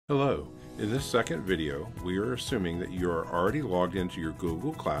Hello. In this second video, we are assuming that you are already logged into your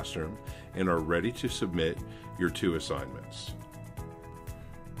Google Classroom and are ready to submit your 2 assignments.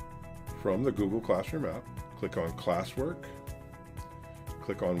 From the Google Classroom app, click on Classwork,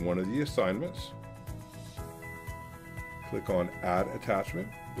 click on one of the assignments, click on Add Attachment,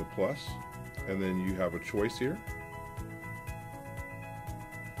 the plus, and then you have a choice here.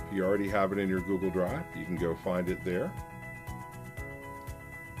 If you already have it in your Google Drive, you can go find it there.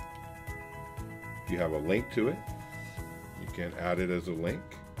 If you have a link to it, you can add it as a link.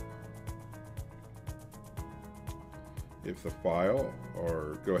 If the file,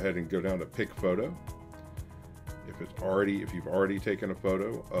 or go ahead and go down to Pick Photo. If you've already taken a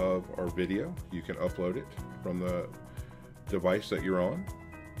photo of our video, you can upload it from the device that you're on.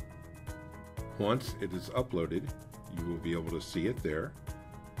 Once it is uploaded, you will be able to see it there.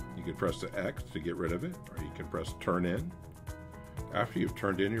 You can press the X to get rid of it, or you can press Turn In. After you've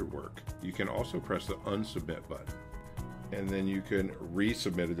turned in your work, you can also press the Unsubmit button, and then you can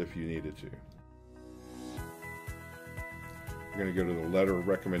resubmit it if you needed to. We're going to go to the letter of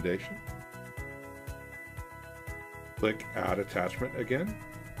recommendation. Click Add Attachment again.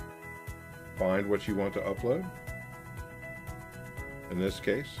 Find what you want to upload. In this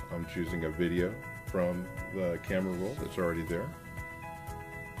case, I'm choosing a video from the camera roll that's already there.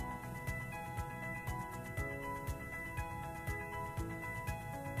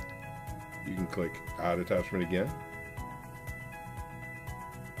 You can click Add Attachment again.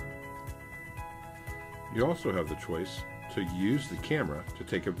 You also have the choice to use the camera to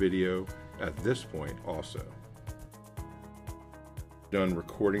take a video at this point also. Done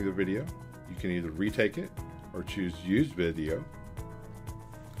recording the video, you can either retake it or choose Use Video.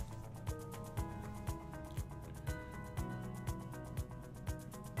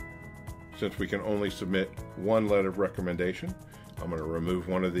 Since we can only submit one letter of recommendation, I'm going to remove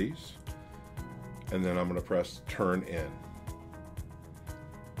one of these, and then I'm going to press Turn In.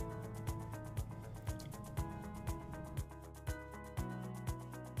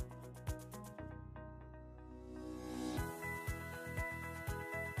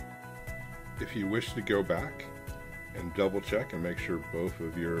 If you wish to go back and double check and make sure both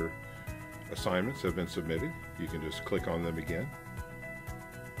of your assignments have been submitted, you can just click on them again.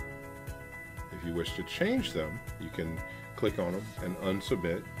 If you wish to change them, you can click on them and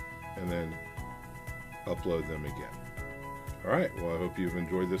unsubmit, and then upload them again. All right, well, I hope you've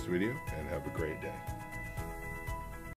enjoyed this video and have a great day.